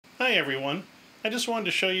Hi everyone. I just wanted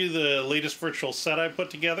to show you the latest virtual set I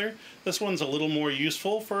put together. This one's a little more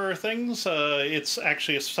useful for things. It's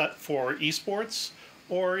actually a set for esports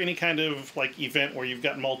or any kind of like event where you've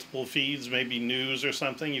got multiple feeds, maybe news or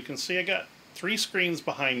something. You can see I got 3 screens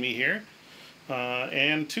behind me here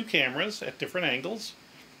and 2 cameras at different angles.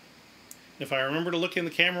 If I remember to look in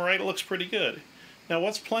the camera right, it looks pretty good. Now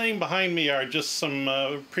what's playing behind me are just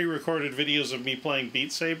some pre-recorded videos of me playing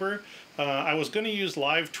Beat Saber. I was going to use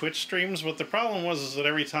live Twitch streams, but the problem was that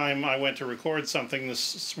every time I went to record something,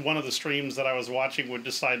 one of the streams that I was watching would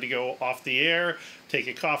decide to go off the air, take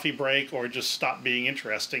a coffee break, or just stop being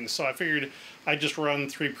interesting. So I figured I'd just run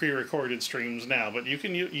 3 pre-recorded streams now. But you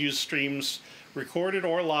can use streams recorded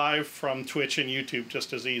or live from Twitch and YouTube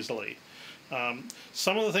just as easily.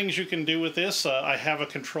 Some of the things you can do with this, I have a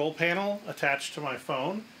control panel attached to my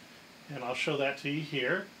phone, and I'll show that to you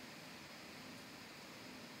here.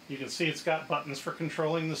 You can see it's got buttons for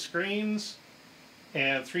controlling the screens,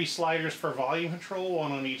 and 3 sliders for volume control,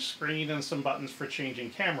 1 on each screen, and some buttons for changing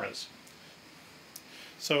cameras.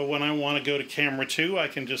 So when I want to go to camera 2, I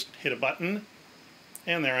can just hit a button,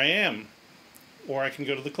 and there I am. Or I can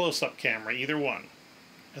go to the close-up camera, either one,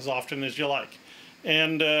 as often as you like.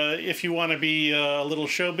 And if you want to be a little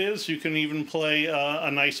showbiz, you can even play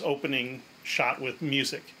a nice opening shot with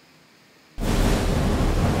music.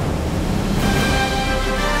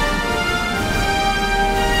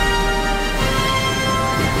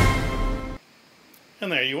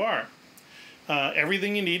 And there you are.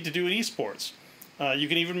 Everything you need to do in esports. You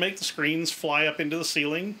can even make the screens fly up into the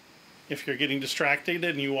ceiling if you're getting distracted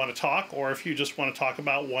and you want to talk, or if you just want to talk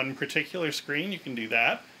about one particular screen, you can do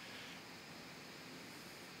that.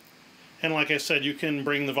 And like I said, you can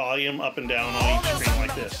bring the volume up and down on each screen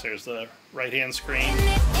like this. There's the right-hand screen,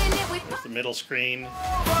 there's the middle screen,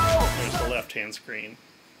 there's the left-hand screen.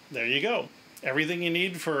 There you go. Everything you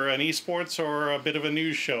need for an esports or a bit of a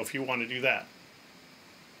news show if you want to do that.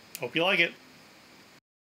 Hope you like it.